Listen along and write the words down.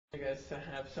You guys to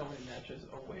have so many matches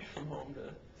away from home to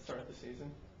start the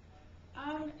season?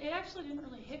 It actually didn't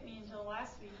really hit me until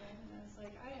last weekend, and I was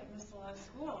like, I have missed a lot of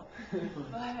school.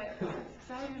 But it's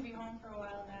exciting to be home for a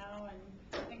while now, and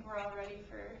I think we're all ready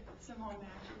for some home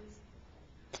matches.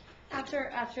 After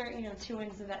 2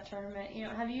 wins of that tournament,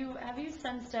 have you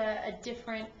sensed a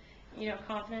different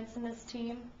confidence in this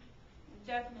team?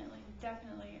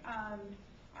 Definitely.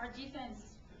 Our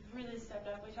defense really stepped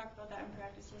up. We talked about that in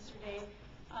practice yesterday,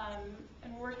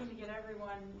 and we're working to get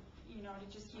everyone to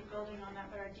just keep building on that.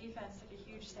 But our defense took a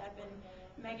huge step, and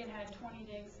Megan had 20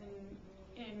 digs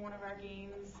in one of our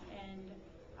games, and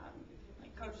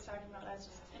like Coach was talking about, that's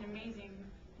just an amazing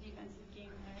defensive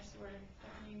game there. So we're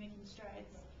definitely making strides.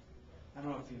 I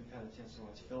don't know if you've had a chance to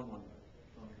watch film on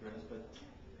the Grizz, but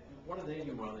what are they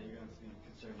doing well that you're going to be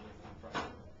concerned with on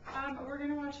Friday? We're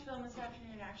going to watch film this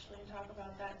afternoon actually and talk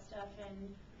about that stuff.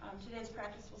 And today's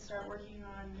practice we'll start working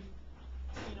on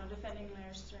defending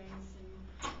their strengths and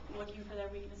looking for their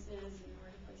weaknesses and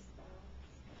where to place the ball.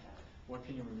 Like that. What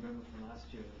can you remember from last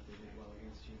year that they did well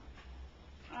against you?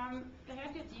 They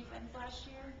had good defense last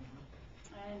year,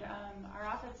 and our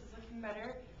offense is looking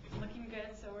better, looking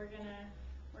good. So we're gonna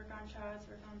work on shots,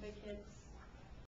 work on big hits,